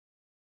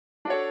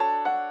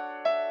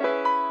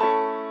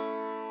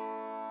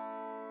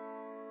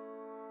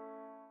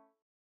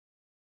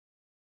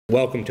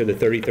Welcome to the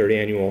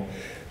 33rd Annual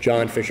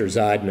John Fisher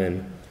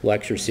Zeidman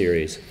Lecture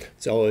Series.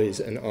 It's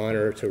always an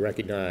honor to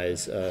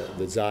recognize the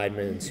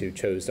Zeidmans who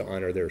chose to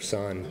honor their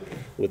son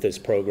with this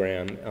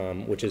program,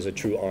 which is a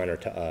true honor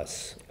to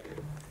us.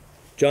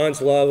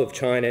 John's love of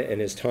China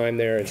and his time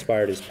there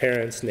inspired his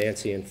parents,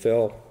 Nancy and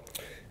Phil,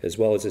 as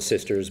well as his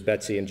sisters,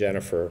 Betsy and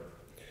Jennifer,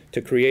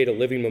 to create a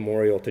living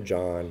memorial to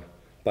John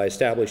by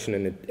establishing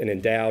an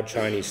endowed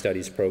Chinese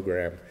studies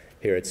program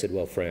here at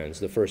Sidwell Friends,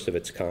 the first of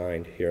its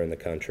kind here in the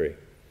country.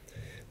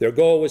 Their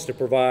goal was to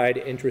provide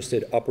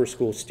interested upper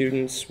school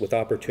students with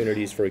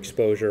opportunities for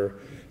exposure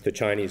to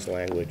Chinese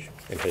language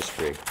and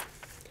history.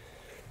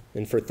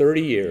 And for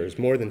 30 years,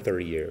 more than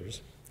 30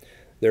 years,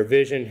 their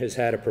vision has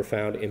had a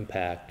profound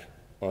impact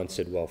on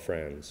Sidwell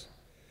Friends,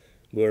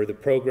 where the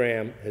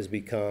program has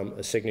become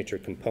a signature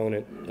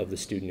component of the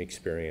student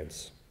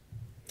experience.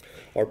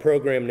 Our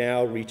program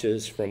now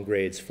reaches from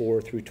grades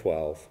 4 through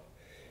 12,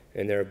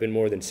 and there have been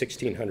more than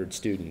 1,600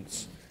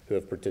 students who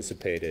have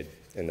participated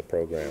in the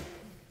program.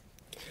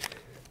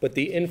 But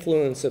the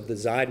influence of the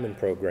Zeidman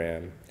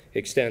program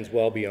extends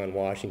well beyond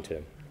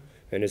Washington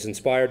and has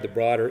inspired the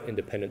broader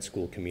independent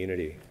school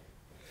community.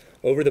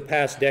 Over the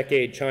past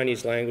decade,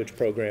 Chinese language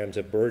programs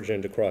have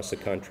burgeoned across the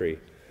country,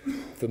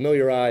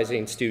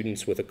 familiarizing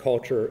students with a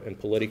culture and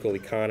political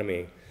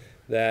economy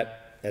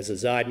that, as the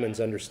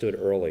Zeidmans understood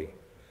early,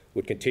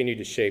 would continue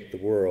to shape the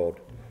world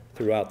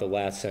throughout the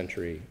last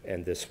century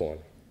and this one.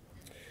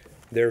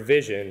 Their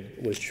vision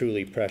was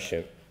truly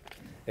prescient,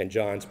 and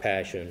John's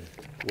passion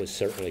was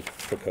certainly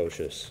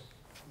precocious.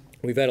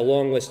 We've had a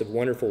long list of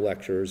wonderful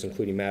lecturers,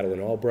 including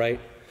Madeleine Albright,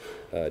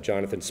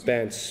 Jonathan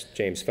Spence,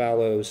 James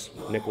Fallows,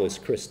 Nicholas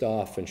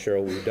Kristoff and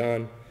Cheryl Wu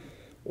Dunn,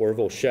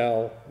 Orville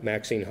Schell,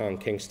 Maxine Hong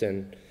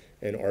Kingston,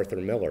 and Arthur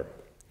Miller.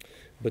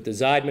 But the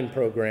Zeidman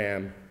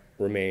program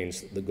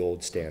remains the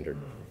gold standard.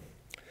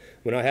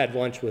 When I had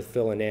lunch with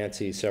Phil and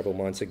Nancy several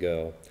months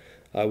ago,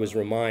 I was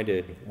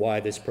reminded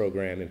why this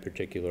program in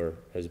particular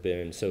has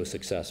been so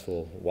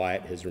successful, why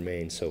it has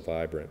remained so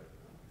vibrant.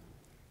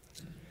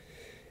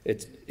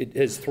 It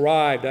has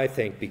thrived, I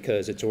think,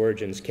 because its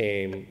origins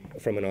came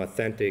from an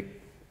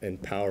authentic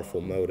and powerful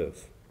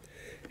motive.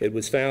 It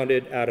was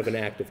founded out of an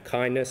act of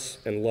kindness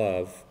and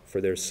love for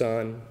their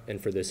son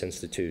and for this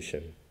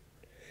institution.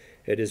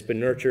 It has been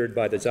nurtured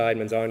by the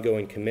Zeidmans'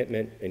 ongoing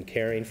commitment and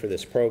caring for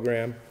this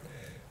program,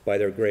 by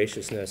their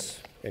graciousness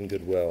and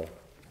goodwill.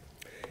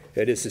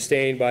 It is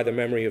sustained by the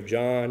memory of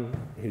John,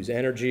 whose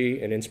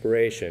energy and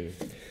inspiration,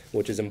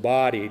 which is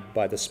embodied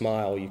by the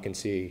smile you can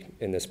see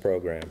in this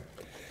program,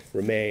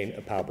 remain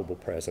a palpable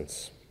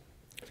presence.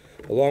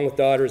 Along with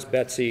daughters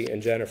Betsy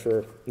and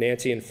Jennifer,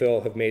 Nancy and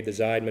Phil have made the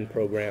Zeidman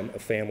program a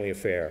family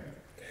affair,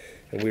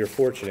 and we are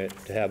fortunate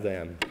to have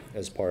them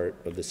as part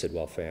of the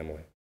Sidwell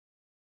family.